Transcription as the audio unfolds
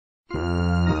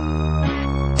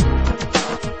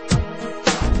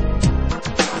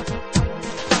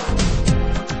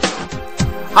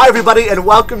Hi everybody and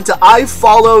welcome to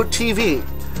iFollo TV.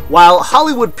 While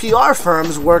Hollywood PR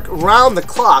firms work round the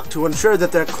clock to ensure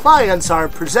that their clients are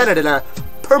presented in a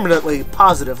permanently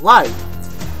positive light,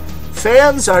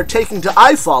 fans are taking to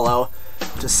iFollo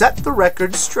to set the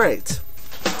record straight.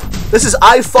 This is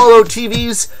iFollo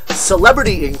TV's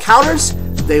Celebrity Encounters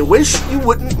They Wish You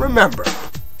Wouldn't Remember.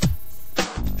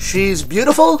 She's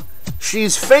beautiful,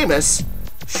 she's famous,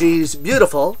 she's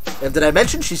beautiful, and did I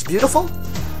mention she's beautiful?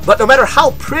 But no matter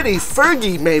how pretty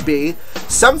Fergie may be,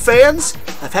 some fans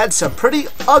have had some pretty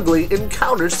ugly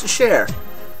encounters to share.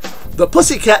 The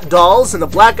Pussycat Dolls and the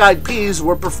Black Eyed Peas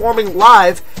were performing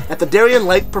live at the Darien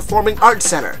Lake Performing Arts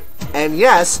Center. And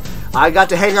yes, I got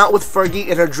to hang out with Fergie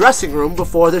in her dressing room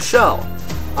before the show.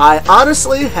 I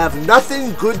honestly have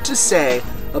nothing good to say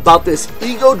about this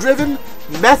ego-driven,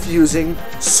 meth-using,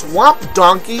 swamp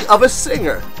donkey of a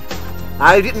singer.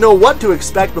 I didn't know what to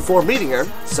expect before meeting her.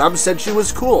 Some said she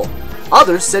was cool.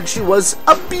 Others said she was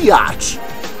a biatch.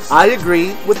 I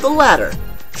agree with the latter.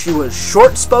 She was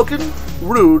short-spoken,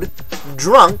 rude,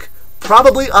 drunk,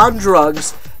 probably on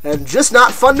drugs, and just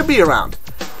not fun to be around.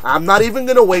 I'm not even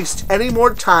going to waste any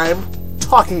more time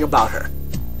talking about her.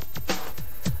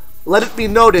 Let it be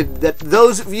noted that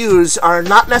those views are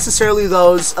not necessarily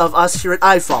those of us here at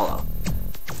iFollo.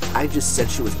 I just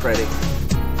said she was pretty.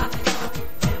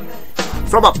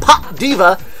 From a pop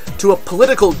diva to a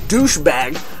political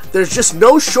douchebag, there's just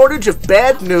no shortage of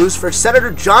bad news for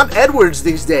Senator John Edwards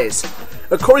these days.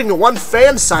 According to one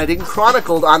fan sighting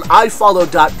chronicled on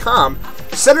iFollo.com,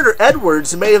 Senator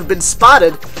Edwards may have been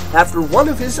spotted after one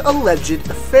of his alleged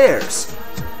affairs.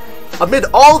 Amid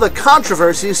all the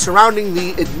controversies surrounding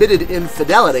the admitted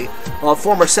infidelity of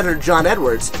former Senator John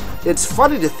Edwards, it's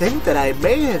funny to think that I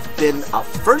may have been a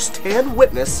first-hand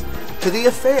witness to the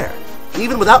affair,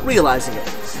 even without realizing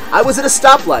it. I was at a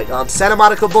stoplight on Santa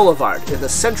Monica Boulevard in the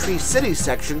Century City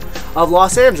section of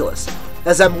Los Angeles.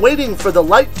 As I'm waiting for the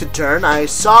light to turn, I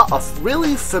saw a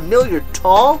really familiar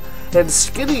tall and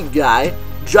skinny guy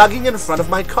jogging in front of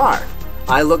my car.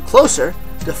 I looked closer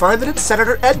to find that it's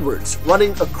Senator Edwards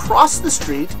running across the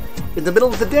street in the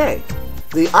middle of the day.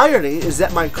 The irony is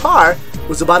that my car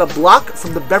was about a block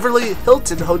from the Beverly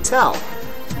Hilton Hotel.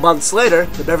 Months later,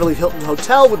 the Beverly Hilton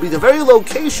Hotel would be the very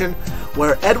location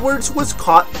where Edwards was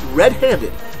caught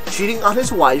red-handed cheating on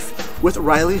his wife with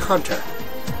Riley Hunter.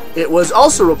 It was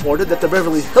also reported that the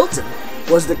Beverly Hilton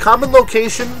was the common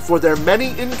location for their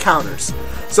many encounters,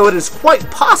 so it is quite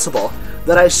possible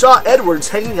that I saw Edwards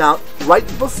hanging out right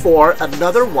before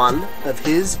another one of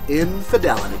his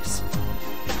infidelities.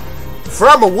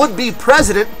 From a would-be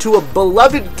president to a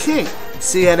beloved king,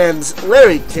 CNN's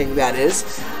Larry King, that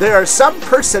is, there are some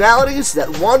personalities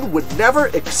that one would never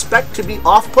expect to be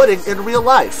off-putting in real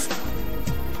life.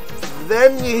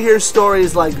 Then you hear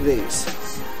stories like these.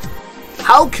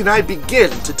 How can I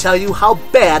begin to tell you how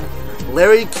bad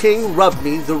Larry King rubbed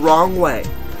me the wrong way?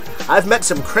 I've met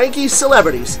some cranky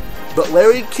celebrities, but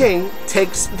Larry King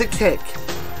takes the cake.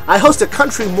 I host a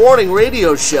country morning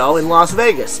radio show in Las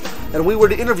Vegas, and we were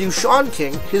to interview Sean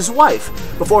King, his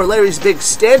wife, before Larry's big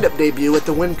stand-up debut at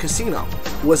the Wynn Casino.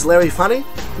 Was Larry funny?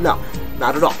 No,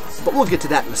 not at all, but we'll get to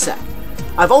that in a sec.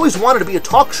 I've always wanted to be a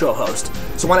talk show host,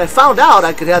 so when I found out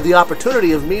I could have the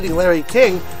opportunity of meeting Larry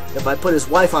King if I put his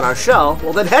wife on our show,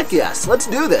 well then heck yes, let's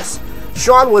do this.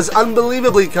 Sean was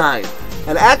unbelievably kind,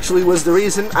 and actually was the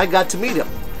reason I got to meet him.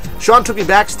 Sean took me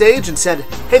backstage and said,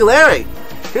 "Hey Larry,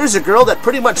 here's a girl that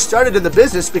pretty much started in the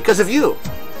business because of you."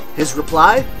 His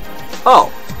reply?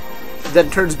 "Oh." Then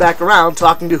turns back around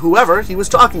talking to whoever he was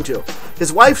talking to.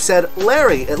 His wife said,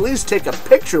 "Larry, at least take a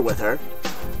picture with her."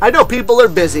 I know people are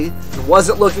busy and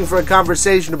wasn't looking for a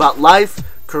conversation about life,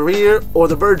 career, or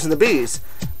the birds and the bees.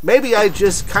 Maybe I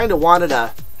just kind of wanted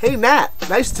a, "Hey Nat,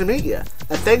 nice to meet you,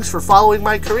 and thanks for following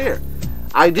my career."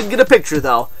 I did get a picture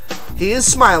though. He is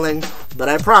smiling, but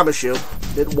I promise you,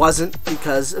 it wasn't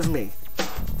because of me.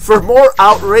 For more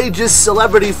outrageous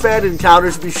celebrity fan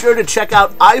encounters, be sure to check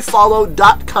out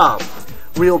iFollo.com.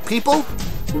 Real people,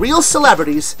 real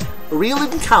celebrities, real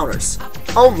encounters,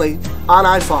 only on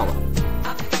iFollo.